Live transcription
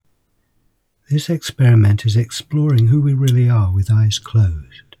This experiment is exploring who we really are with eyes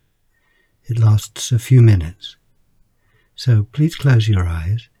closed. It lasts a few minutes. So please close your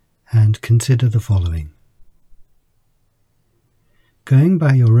eyes and consider the following. Going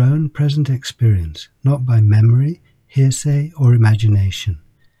by your own present experience, not by memory, hearsay, or imagination,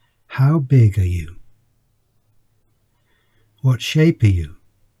 how big are you? What shape are you?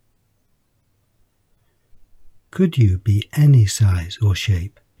 Could you be any size or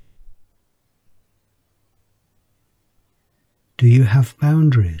shape? Do you have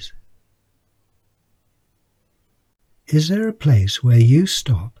boundaries? Is there a place where you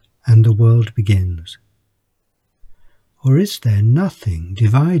stop and the world begins? Or is there nothing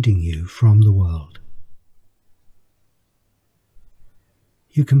dividing you from the world?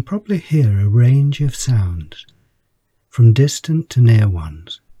 You can probably hear a range of sounds, from distant to near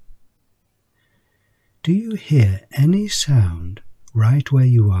ones. Do you hear any sound right where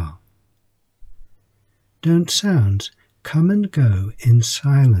you are? Don't sounds come and go in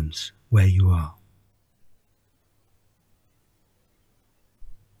silence where you are?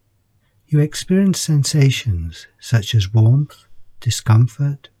 You experience sensations such as warmth,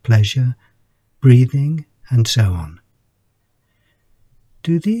 discomfort, pleasure, breathing, and so on.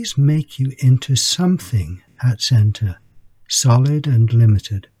 Do these make you into something at center, solid and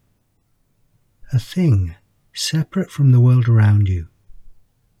limited? A thing separate from the world around you?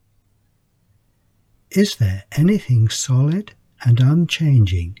 Is there anything solid and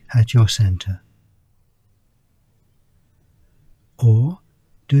unchanging at your center? Or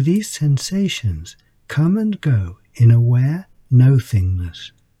do these sensations come and go in aware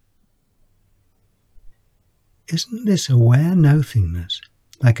nothingness? Isn't this aware nothingness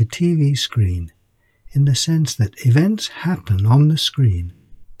like a TV screen, in the sense that events happen on the screen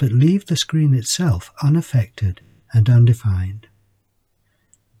but leave the screen itself unaffected and undefined?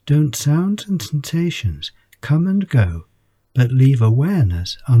 Don't sounds and sensations come and go but leave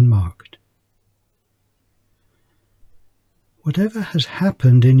awareness unmarked? Whatever has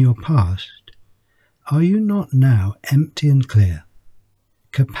happened in your past, are you not now empty and clear?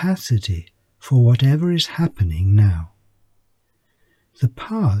 Capacity for whatever is happening now. The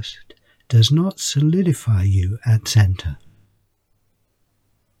past does not solidify you at center.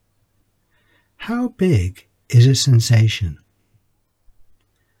 How big is a sensation?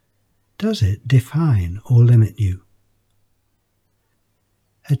 Does it define or limit you?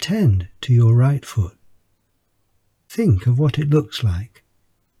 Attend to your right foot. Think of what it looks like.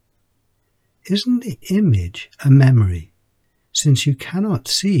 Isn't the image a memory, since you cannot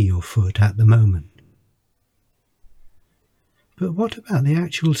see your foot at the moment? But what about the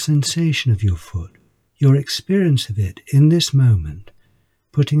actual sensation of your foot, your experience of it in this moment,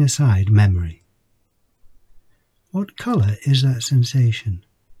 putting aside memory? What color is that sensation?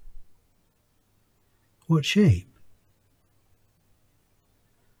 What shape?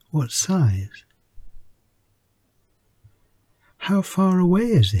 What size? How far away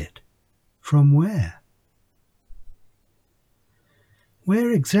is it? From where?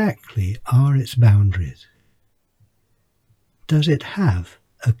 Where exactly are its boundaries? Does it have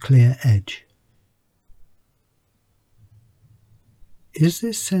a clear edge? Is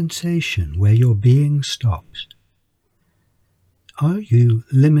this sensation where your being stops? Are you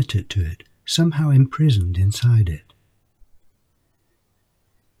limited to it, somehow imprisoned inside it?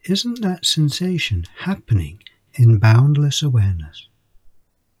 Isn't that sensation happening in boundless awareness?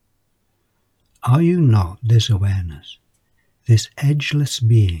 Are you not this awareness, this edgeless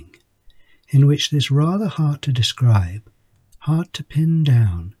being, in which this rather hard to describe, hard to pin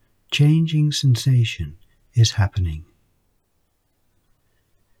down, changing sensation is happening?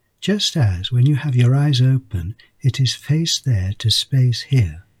 Just as when you have your eyes open, it is face there to space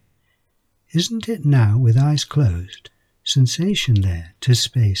here, isn't it now with eyes closed, sensation there to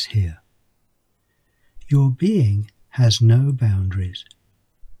space here? Your being has no boundaries.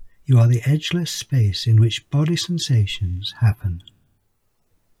 You are the edgeless space in which body sensations happen.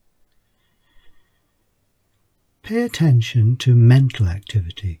 Pay attention to mental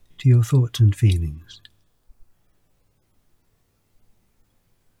activity, to your thoughts and feelings.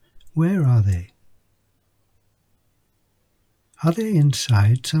 Where are they? Are they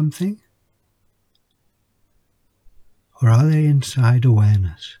inside something? Or are they inside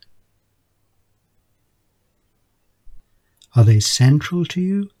awareness? Are they central to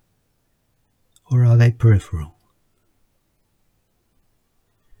you, or are they peripheral?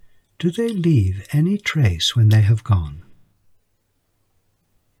 Do they leave any trace when they have gone?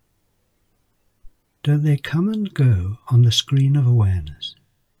 Don't they come and go on the screen of awareness,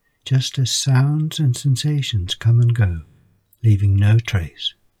 just as sounds and sensations come and go, leaving no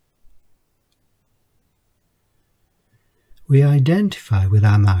trace? We identify with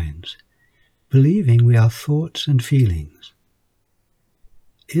our minds, believing we are thoughts and feelings.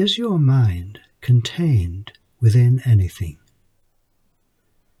 Is your mind contained within anything?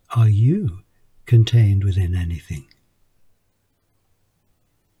 Are you contained within anything?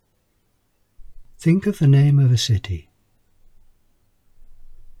 Think of the name of a city.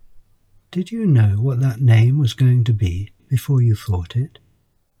 Did you know what that name was going to be before you thought it?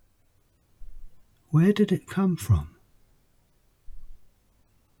 Where did it come from?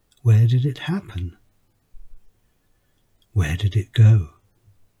 Where did it happen? Where did it go?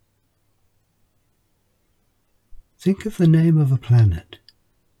 Think of the name of a planet,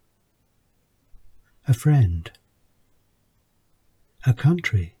 a friend, a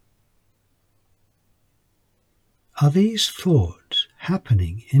country. Are these thoughts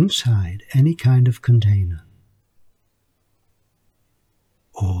happening inside any kind of container?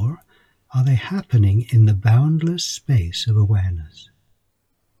 Or are they happening in the boundless space of awareness?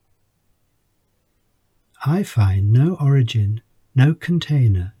 I find no origin, no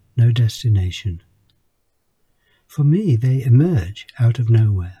container, no destination. For me, they emerge out of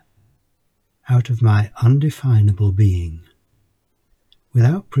nowhere, out of my undefinable being,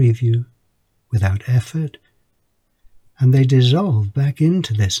 without preview, without effort, and they dissolve back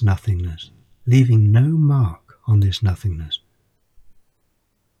into this nothingness, leaving no mark on this nothingness.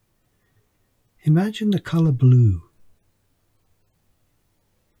 Imagine the colour blue,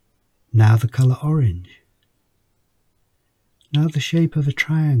 now the colour orange, now the shape of a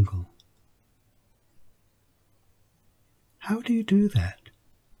triangle. How do you do that?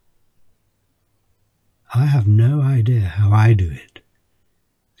 I have no idea how I do it.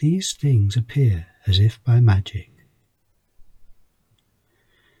 These things appear as if by magic.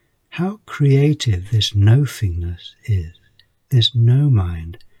 How creative this nothingness is, this no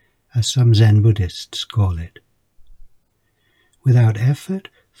mind, as some Zen Buddhists call it. Without effort,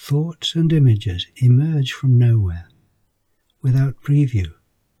 thoughts and images emerge from nowhere, without preview,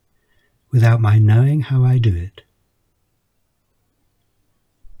 without my knowing how I do it.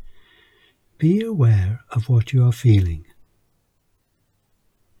 Be aware of what you are feeling.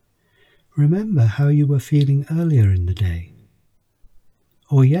 Remember how you were feeling earlier in the day,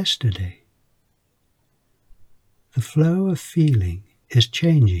 or yesterday. The flow of feeling is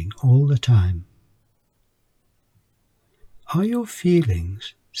changing all the time. Are your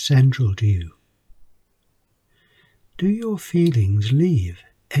feelings central to you? Do your feelings leave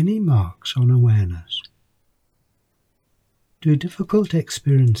any marks on awareness? Do difficult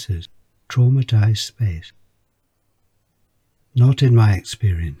experiences traumatize space? Not in my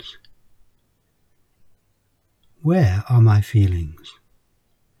experience. Where are my feelings?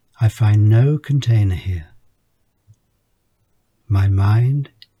 I find no container here. My mind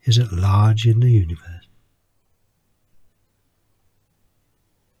is at large in the universe.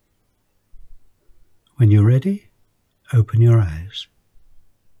 When you're ready, open your eyes.